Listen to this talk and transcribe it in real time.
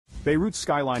Beirut's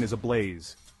skyline is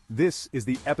ablaze. This is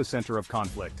the epicenter of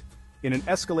conflict. In an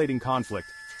escalating conflict,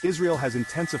 Israel has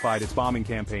intensified its bombing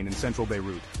campaign in central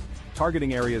Beirut.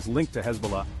 Targeting areas linked to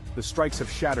Hezbollah, the strikes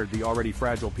have shattered the already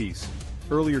fragile peace.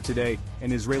 Earlier today,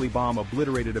 an Israeli bomb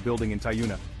obliterated a building in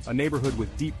Tayuna, a neighborhood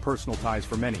with deep personal ties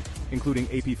for many, including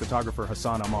AP photographer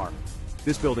Hassan Ammar.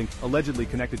 This building, allegedly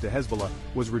connected to Hezbollah,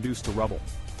 was reduced to rubble.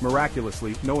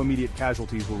 Miraculously, no immediate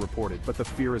casualties were reported, but the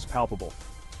fear is palpable.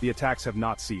 The attacks have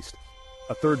not ceased.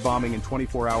 A third bombing in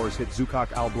 24 hours hit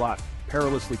Zuqaq al-Blat,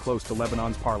 perilously close to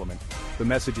Lebanon's parliament. The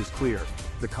message is clear.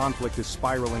 The conflict is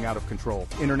spiraling out of control.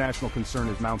 International concern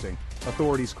is mounting.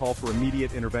 Authorities call for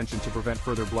immediate intervention to prevent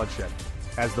further bloodshed.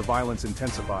 As the violence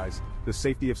intensifies, the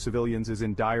safety of civilians is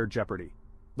in dire jeopardy.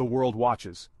 The world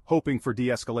watches, hoping for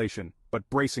de-escalation, but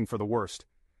bracing for the worst.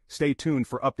 Stay tuned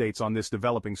for updates on this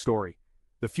developing story.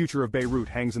 The future of Beirut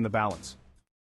hangs in the balance.